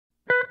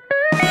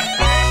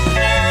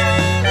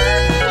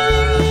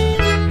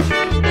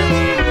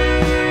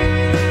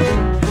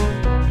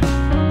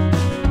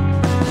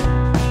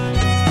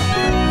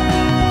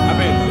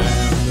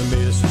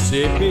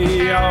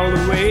country all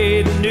the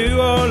way to New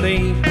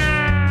Orleans.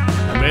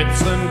 I met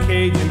some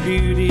Cajun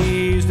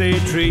beauties, they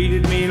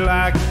treated me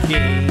like a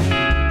king.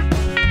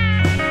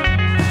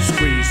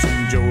 Squeezed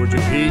some Georgia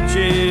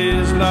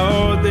peaches,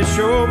 Lord, they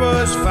sure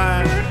was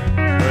fine.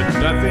 But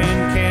nothing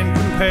can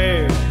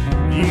compare,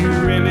 you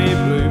really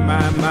blew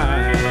my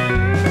mind.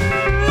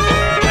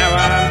 Now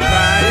I'm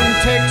crying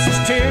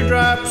Texas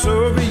teardrops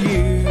over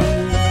you,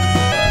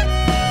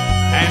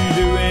 and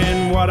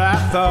doing what I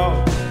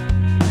thought,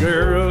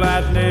 girl,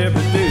 I'd never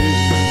do.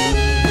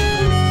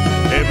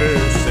 Ever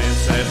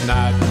since that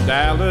night in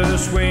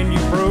Dallas when you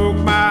broke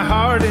my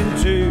heart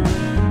in two,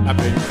 I've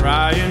been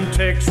crying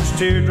Texas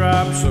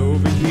teardrops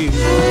over you.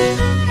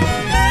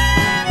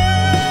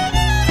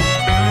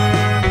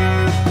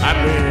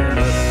 I've been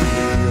up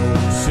to New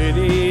York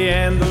City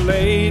and the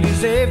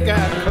ladies, they've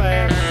got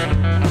class.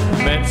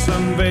 Met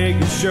some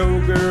Vegas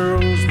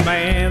showgirls,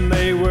 man,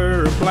 they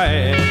were a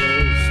blast.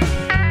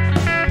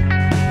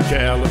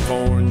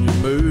 California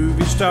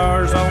movie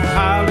stars on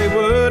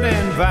Hollywood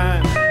and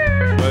Vine,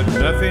 but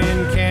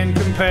nothing can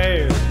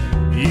compare,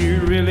 you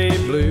really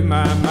blew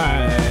my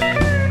mind.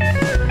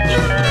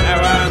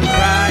 Now I'm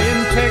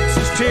crying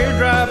Texas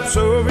teardrops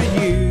over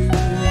you,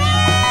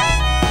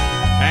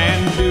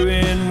 and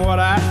doing what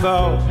I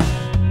thought,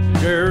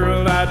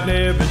 girl, I'd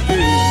never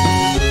do.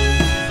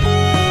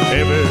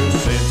 Ever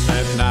since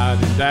that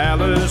night in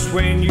Dallas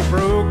when you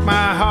broke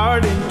my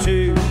heart in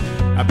two,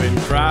 I've been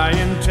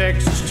crying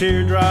Texas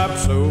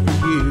teardrops over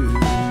you.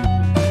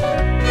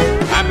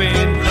 I've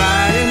been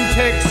crying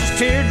Texas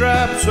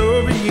teardrops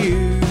over you,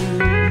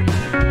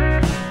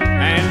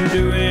 and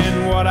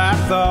doing what I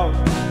thought,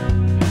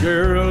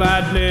 girl,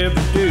 I'd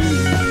never do.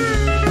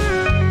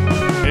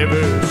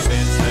 Ever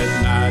since that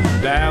night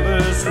in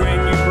Dallas when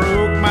you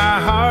broke my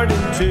heart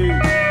in two,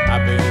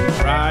 I've been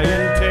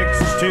crying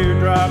Texas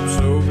teardrops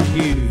over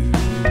you.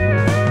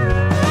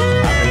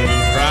 I've been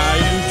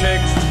crying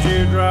Texas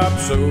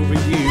teardrops over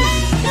you.